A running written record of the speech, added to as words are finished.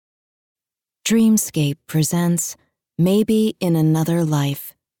Dreamscape presents Maybe in Another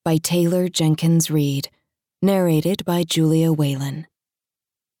Life by Taylor Jenkins Reid, narrated by Julia Whalen.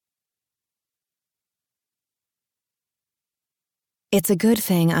 It's a good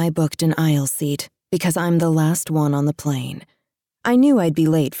thing I booked an aisle seat because I'm the last one on the plane. I knew I'd be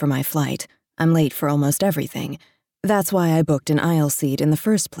late for my flight. I'm late for almost everything. That's why I booked an aisle seat in the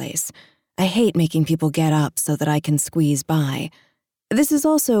first place. I hate making people get up so that I can squeeze by. This is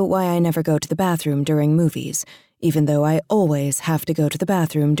also why I never go to the bathroom during movies, even though I always have to go to the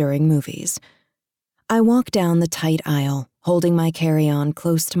bathroom during movies. I walk down the tight aisle, holding my carry-on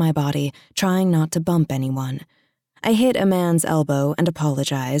close to my body, trying not to bump anyone. I hit a man's elbow and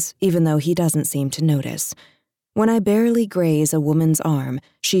apologize, even though he doesn't seem to notice. When I barely graze a woman's arm,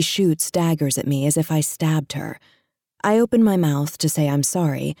 she shoots daggers at me as if I stabbed her. I open my mouth to say I'm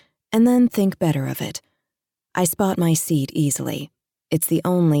sorry, and then think better of it. I spot my seat easily. It's the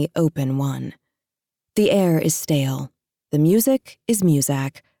only open one. The air is stale. The music is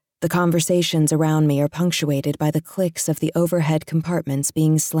Muzak. The conversations around me are punctuated by the clicks of the overhead compartments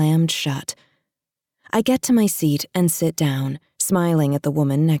being slammed shut. I get to my seat and sit down, smiling at the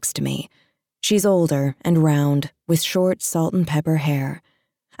woman next to me. She's older and round, with short salt and pepper hair.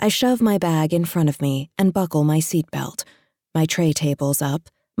 I shove my bag in front of me and buckle my seatbelt. My tray table's up,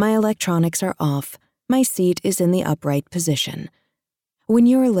 my electronics are off, my seat is in the upright position. When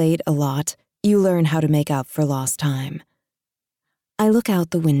you're late a lot, you learn how to make up for lost time. I look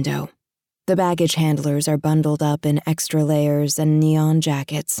out the window. The baggage handlers are bundled up in extra layers and neon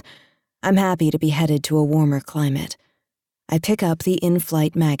jackets. I'm happy to be headed to a warmer climate. I pick up the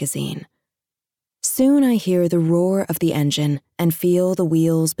in-flight magazine. Soon I hear the roar of the engine and feel the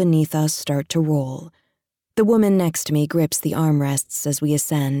wheels beneath us start to roll. The woman next to me grips the armrests as we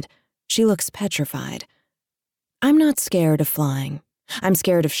ascend. She looks petrified. I'm not scared of flying. I'm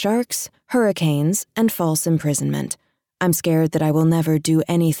scared of sharks, hurricanes, and false imprisonment. I'm scared that I will never do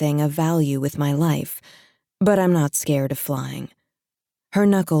anything of value with my life, but I'm not scared of flying. Her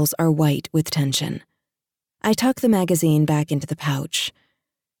knuckles are white with tension. I tuck the magazine back into the pouch.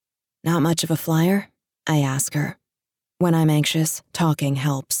 Not much of a flyer? I ask her. When I'm anxious, talking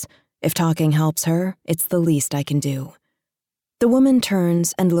helps. If talking helps her, it's the least I can do. The woman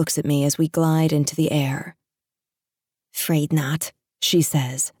turns and looks at me as we glide into the air. "Afraid not," she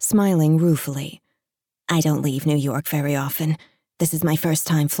says, smiling ruefully. "I don't leave New York very often. This is my first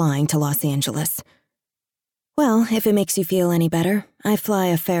time flying to Los Angeles." "Well, if it makes you feel any better, I fly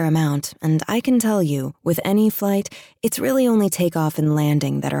a fair amount, and I can tell you, with any flight, it's really only takeoff and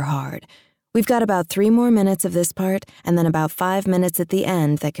landing that are hard. We've got about 3 more minutes of this part, and then about 5 minutes at the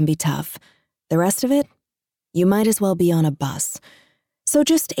end that can be tough. The rest of it? You might as well be on a bus. So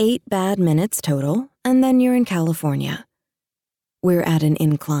just 8 bad minutes total, and then you're in California." We're at an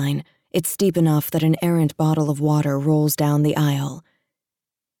incline. It's steep enough that an errant bottle of water rolls down the aisle.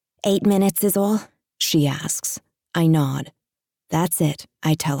 "8 minutes is all?" she asks. I nod. "That's it,"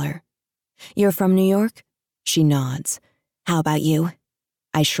 I tell her. "You're from New York?" She nods. "How about you?"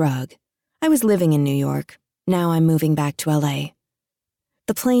 I shrug. I was living in New York. Now I'm moving back to LA.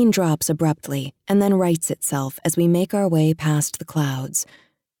 The plane drops abruptly and then rights itself as we make our way past the clouds.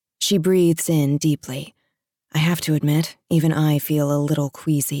 She breathes in deeply. I have to admit, even I feel a little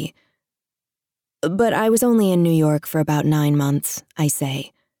queasy. "But I was only in New York for about 9 months," I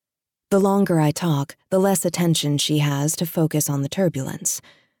say. The longer I talk, the less attention she has to focus on the turbulence.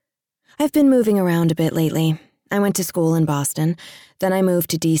 "I've been moving around a bit lately. I went to school in Boston, then I moved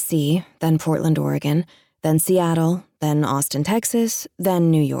to DC, then Portland, Oregon, then Seattle, then Austin, Texas,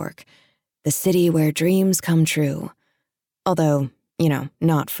 then New York. The city where dreams come true. Although,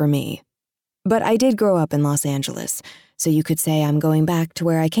 not for me. But I did grow up in Los Angeles, so you could say I'm going back to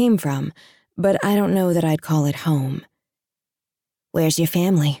where I came from, but I don't know that I'd call it home." "Where's your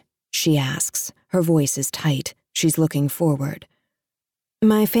family?" she asks. Her voice is tight. She's looking forward.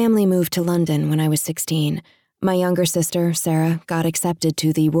 "My family moved to London when I was 16. My younger sister, Sarah, got accepted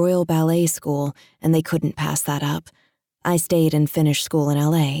to the Royal Ballet School, and they couldn't pass that up. I stayed and finished school in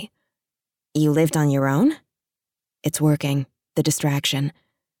LA. "You lived on your own?" It's working. The distraction.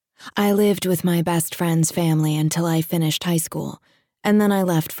 "I lived with my best friend's family until I finished high school, and then I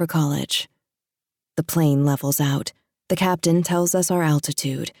left for college." The plane levels out. The captain tells us our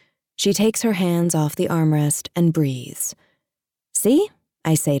altitude. She takes her hands off the armrest and breathes. "See?"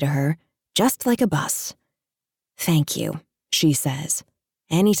 I say to her. "Just like a bus." "Thank you," she says.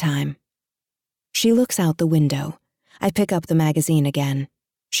 "Anytime." She looks out the window. I pick up the magazine again.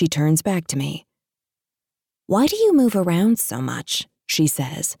 She turns back to me. "Why do you move around so much?" she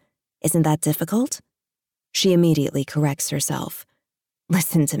says. "Isn't that difficult?" She immediately corrects herself.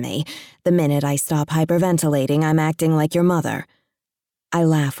 Listen to me. The minute I stop hyperventilating, I'm acting like your mother. I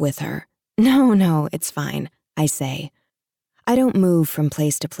laugh with her. No, it's fine, I say. I don't move from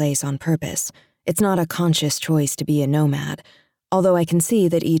place to place on purpose. It's not a conscious choice to be a nomad, although I can see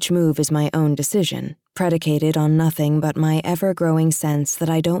that each move is my own decision, predicated on nothing but my ever-growing sense that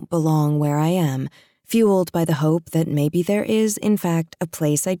I don't belong where I am, fueled by the hope that maybe there is, in fact, a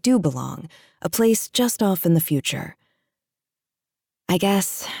place I do belong, a place just off in the future. I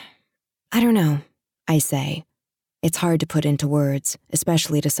don't know, I say. It's hard to put into words,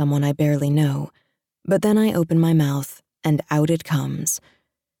 especially to someone I barely know. But then I open my mouth, and out it comes.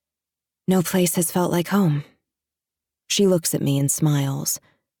 No place has felt like home. She looks at me and smiles.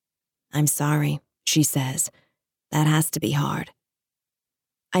 I'm sorry, she says. That has to be hard.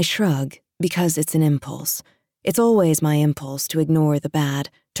 I shrug, because it's an impulse. It's always my impulse to ignore the bad,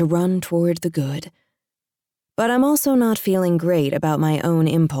 to run toward the good. But I'm also not feeling great about my own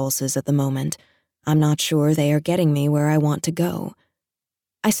impulses at the moment. I'm not sure they are getting me where I want to go.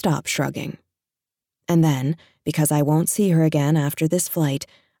 I stop shrugging. And then, because I won't see her again after this flight,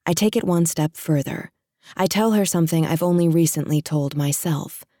 I take it one step further. I tell her something I've only recently told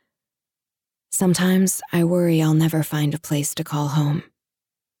myself. Sometimes I worry I'll never find a place to call home.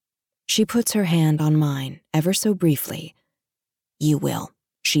 She puts her hand on mine, ever so briefly. You will,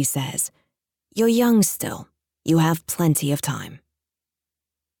 she says. You're young still. You have plenty of time.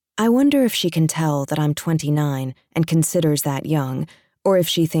 I wonder if she can tell that I'm 29 and considers that young, or if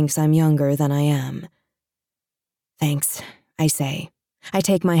she thinks I'm younger than I am. Thanks, I say. I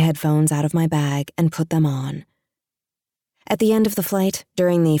take my headphones out of my bag and put them on. At the end of the flight,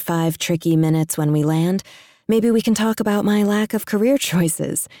 during the 5 tricky minutes when we land, maybe we can talk about my lack of career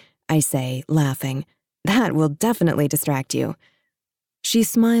choices, I say, laughing. That will definitely distract you. She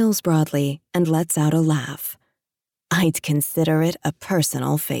smiles broadly and lets out a laugh. I'd consider it a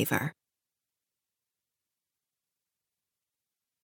personal favor.